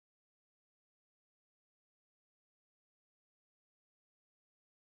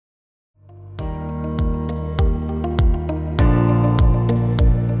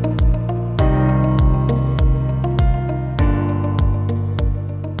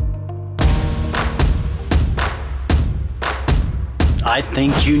I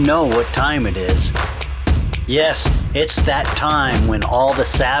think you know what time it is. Yes, it's that time when all the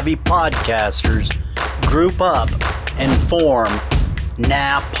savvy podcasters group up and form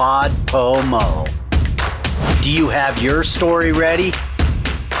NaPodPoMo. Do you have your story ready?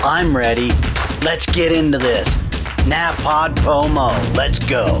 I'm ready. Let's get into this. NaPodPoMo. Let's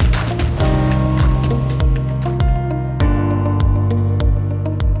go.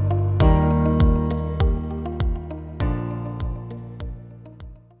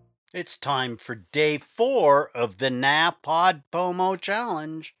 It's time for day 4 of the NaPodPoMo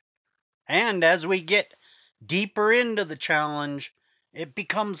challenge. And as we get deeper into the challenge, it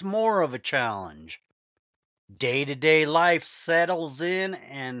becomes more of a challenge. Day-to-day life settles in,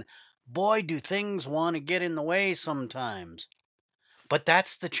 and boy, do things want to get in the way sometimes. But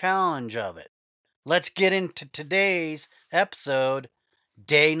that's the challenge of it. Let's get into today's episode,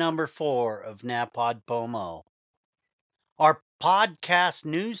 day number 4 of NaPodPoMo. Our podcast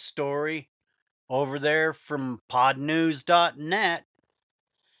news story over there from podnews.net,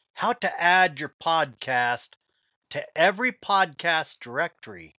 how to add your podcast to every podcast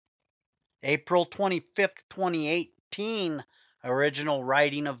directory. April 25th, 2018, original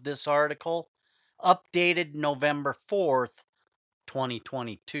writing of this article, updated November 4th,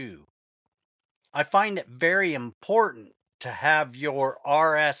 2022. I find it very important to have your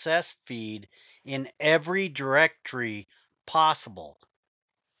RSS feed in every directory possible.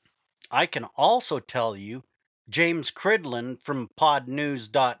 I can also tell you, James Cridland from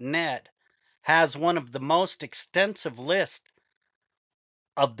podnews.net has one of the most extensive lists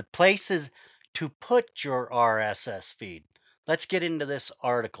of the places to put your RSS feed. Let's get into this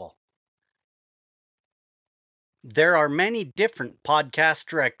article. There are many different podcast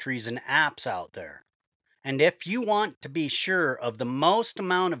directories and apps out there. And if you want to be sure of the most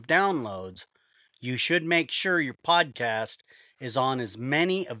amount of downloads, you should make sure your podcast is on as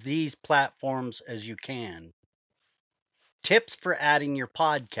many of these platforms as you can. Tips for adding your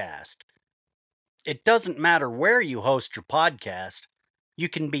podcast. It doesn't matter where you host your podcast. You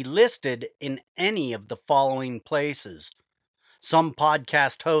can be listed in any of the following places. Some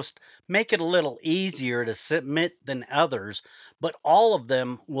podcast hosts make it a little easier to submit than others, but all of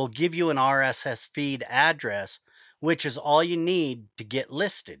them will give you an RSS feed address, which is all you need to get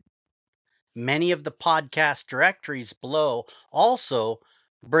listed. Many of the podcast directories below also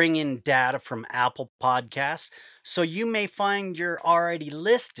bring in data from Apple Podcasts, so you may find you're already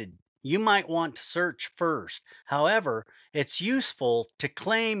listed. You might want to search first. However, it's useful to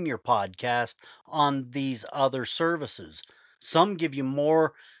claim your podcast on these other services. Some give you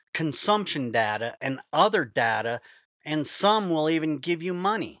more consumption data and other data, and some will even give you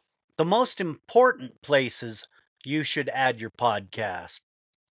money. The most important places you should add your podcast.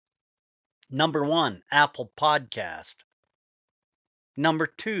 Number 1, Apple Podcast. Number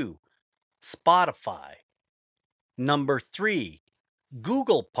 2, Spotify. Number 3,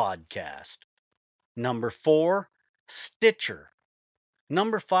 Google Podcast. Number 4, Stitcher.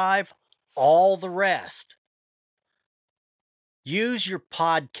 Number 5, all the rest. Use your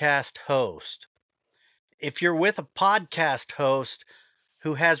podcast host. If you're with a podcast host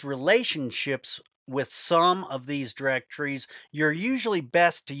who has relationships with some of these directories, you're usually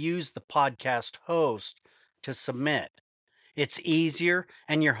best to use the podcast host to submit. It's easier,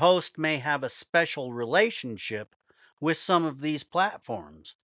 and your host may have a special relationship with some of these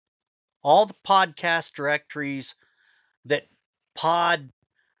platforms. All the podcast directories that Pod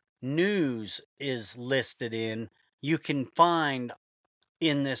News is listed in, you can find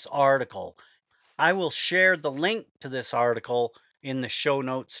in this article. I will share the link to this article in the show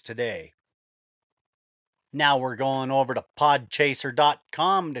notes today. Now we're going over to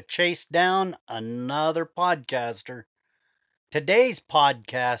podchaser.com to chase down another podcaster. Today's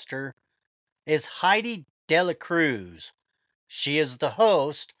podcaster is Heidi Delacruz. She is the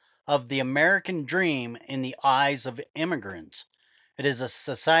host of The American Dream in the Eyes of Immigrants. It is a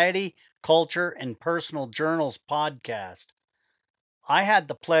society, culture, and personal journals podcast. I had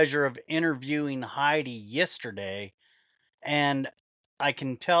the pleasure of interviewing Heidi yesterday, and I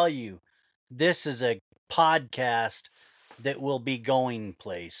can tell you, this is a podcast that will be going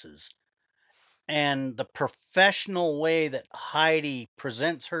places. And the professional way that Heidi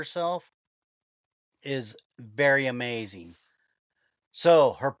presents herself is very amazing.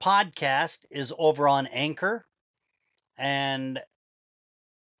 So her podcast is over on Anchor, and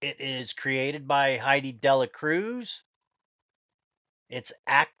it is created by Heidi Delacruz. It's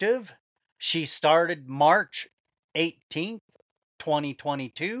active. She started March 18th,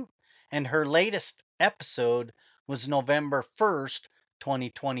 2022, and her latest episode was November 1st,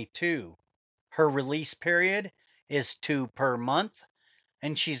 2022. Her release period is 2 per month,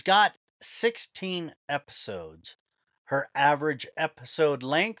 and she's got 16 episodes. Her average episode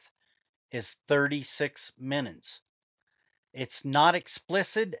length is 36 minutes. It's not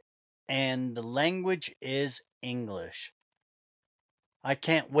explicit, and the language is English. I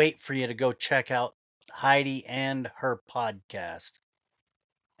can't wait for you to go check out Heidi and her podcast.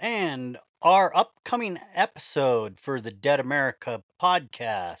 And our upcoming episode for the Dead America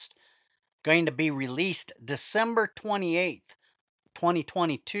podcast going to be released December 28th,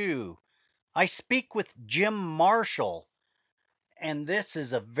 2022. I speak with Jim Marshall, and this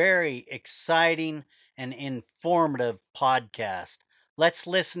is a very exciting and informative podcast. Let's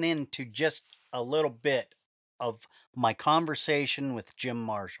listen in to just a little bit of my conversation with Jim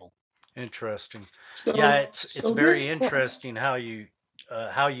Marshall. Interesting. Yeah, it's very interesting how you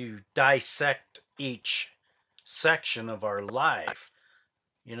dissect each section of our life.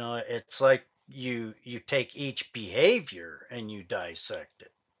 You know, it's like you take each behavior and you dissect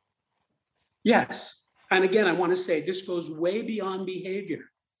it. Yes. And again, I want to say this goes way beyond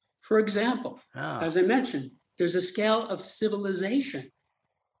behavior. For example, as I mentioned, there's a scale of civilization.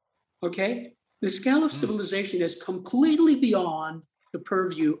 Okay? The scale of civilization is completely beyond the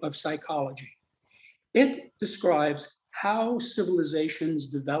purview of psychology. It describes how civilizations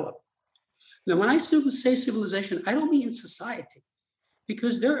develop. Now, when I say civilization, I don't mean society,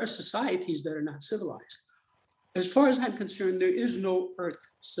 because there are societies that are not civilized. As far as I'm concerned, there is no Earth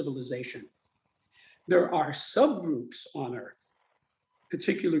civilization. There are subgroups on Earth,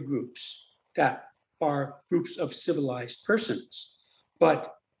 particular groups that are groups of civilized persons.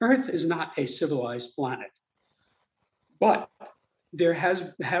 But Earth is not a civilized planet. But there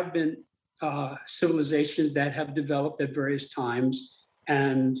have been civilizations that have developed at various times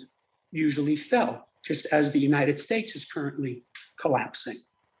and usually fell, just as the United States is currently collapsing.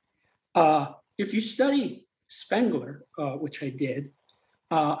 If you study Spengler, which I did,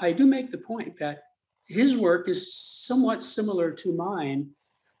 I do make the point that his work is somewhat similar to mine.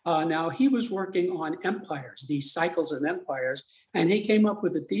 Now, he was working on empires, these cycles of empires, and he came up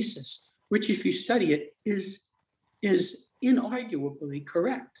with a thesis, which, if you study it, is inarguably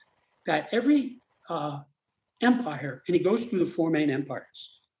correct, that every empire, and he goes through the four main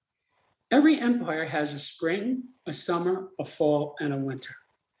empires, every empire has a spring, a summer, a fall, and a winter.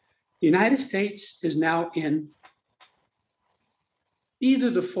 The United States is now in either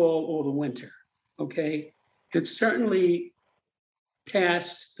the fall or the winter. Okay, it's certainly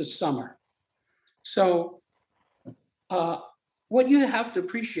past the summer. So what you have to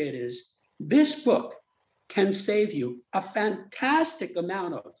appreciate is this book can save you a fantastic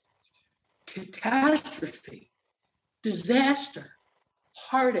amount of catastrophe, disaster,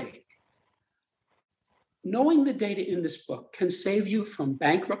 heartache. Knowing the data in this book can save you from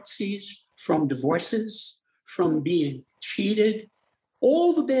bankruptcies, from divorces, from being cheated.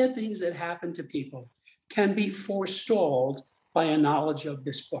 All the bad things that happen to people can be forestalled by a knowledge of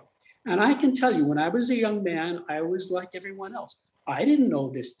this book. And I can tell you, when I was a young man, I was like everyone else. I didn't know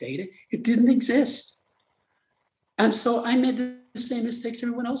this data. It didn't exist. And so I made the same mistakes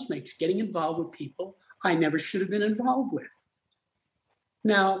everyone else makes, getting involved with people I never should have been involved with.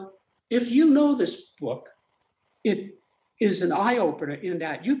 Now, if you know this book, it is an eye-opener in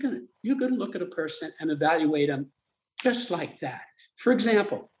that you can look at a person and evaluate them just like that. For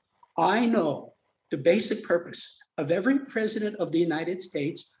example, I know the basic purpose of every president of the United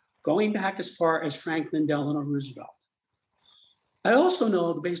States, going back as far as Franklin Delano Roosevelt. I also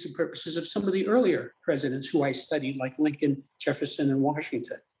know the basic purposes of some of the earlier presidents who I studied, like Lincoln, Jefferson, and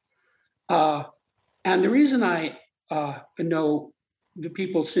Washington. And the reason I know the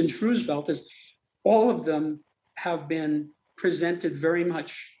people since Roosevelt is all of them have been presented very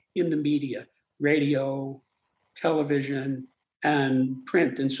much in the media, radio, television, and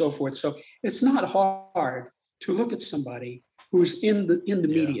print, and so forth. So it's not hard to look at somebody who's in the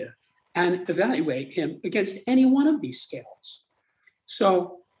media and evaluate him against any one of these scales.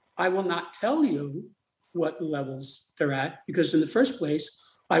 So I will not tell you what levels they're at, because in the first place,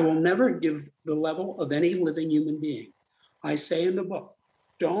 I will never give the level of any living human being. I say in the book,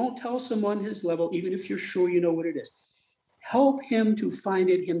 don't tell someone his level, even if you're sure you know what it is. Help him to find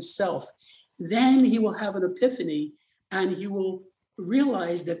it himself. Then he will have an epiphany and he will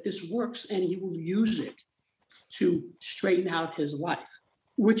realize that this works and he will use it to straighten out his life,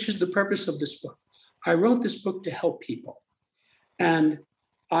 which is the purpose of this book. I wrote this book to help people. And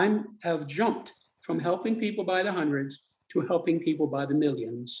I have jumped from helping people by the hundreds to helping people by the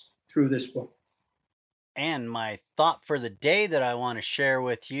millions through this book. And my thought for the day that I want to share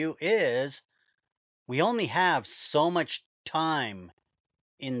with you is we only have so much time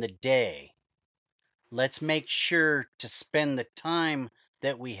in the day. Let's make sure to spend the time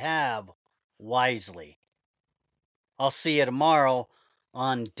that we have wisely. I'll see you tomorrow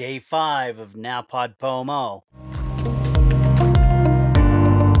on day 5 of NowPodPoMo.